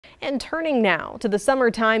And turning now to the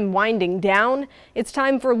summertime winding down, it's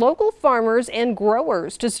time for local farmers and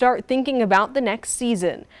growers to start thinking about the next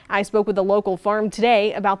season. I spoke with a local farm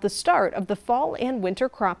today about the start of the fall and winter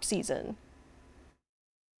crop season.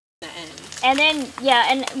 And then, yeah,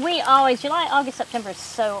 and we always, July, August, September is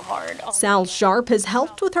so hard. Sal Sharp has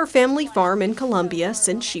helped with her family farm in Columbia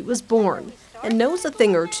since she was born and knows a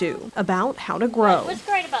thing or two about how to grow. What's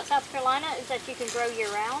great about South Carolina is that you can grow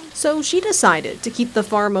year-round. So she decided to keep the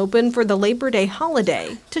farm open for the Labor Day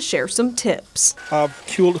holiday to share some tips. I've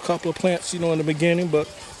killed a couple of plants, in the beginning, but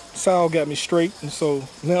Sal got me straight, and so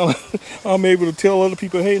now I'm able to tell other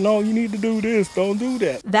people, hey, no, you need to do this, don't do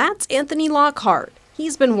that. That's Anthony Lockhart.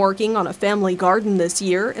 He's been working on a family garden this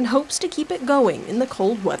year and hopes to keep it going in the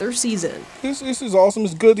cold weather season. This is awesome.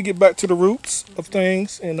 It's good to get back to the roots of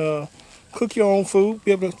things and cook your own food,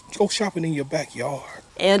 be able to go shopping in your backyard.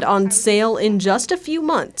 And on sale in just a few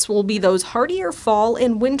months will be those hardier fall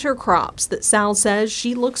and winter crops that Sal says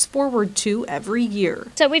she looks forward to every year.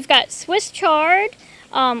 So we've got Swiss chard,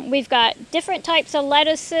 we've got different types of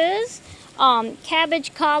lettuces,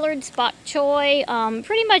 cabbage, collards, bok choy,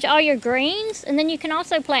 pretty much all your greens, and then you can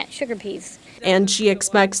also plant sugar peas. And she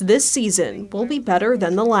expects this season will be better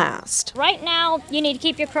than the last. Right now, you need to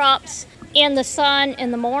keep your crops in the sun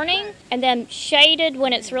in the morning and then shaded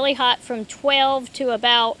when it's really hot from 12 to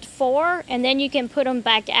about 4, and then you can put them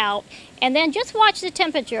back out. And then just watch the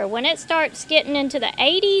temperature. When it starts getting into the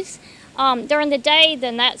 80s during the day,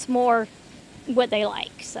 then that's more what they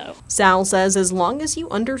like. So Sal says as long as you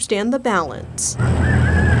understand the balance,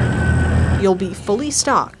 you'll be fully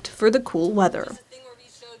stocked for the cool weather.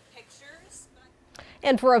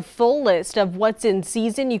 And for a full list of what's in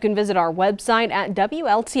season, you can visit our website at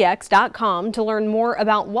WLTX.com to learn more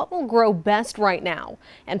about what will grow best right now.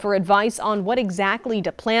 And for advice on what exactly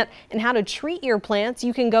to plant and how to treat your plants,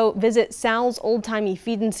 you can go visit Sal's Old Timey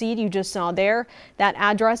Feed and Seed you just saw there. That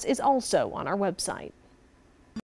address is also on our website.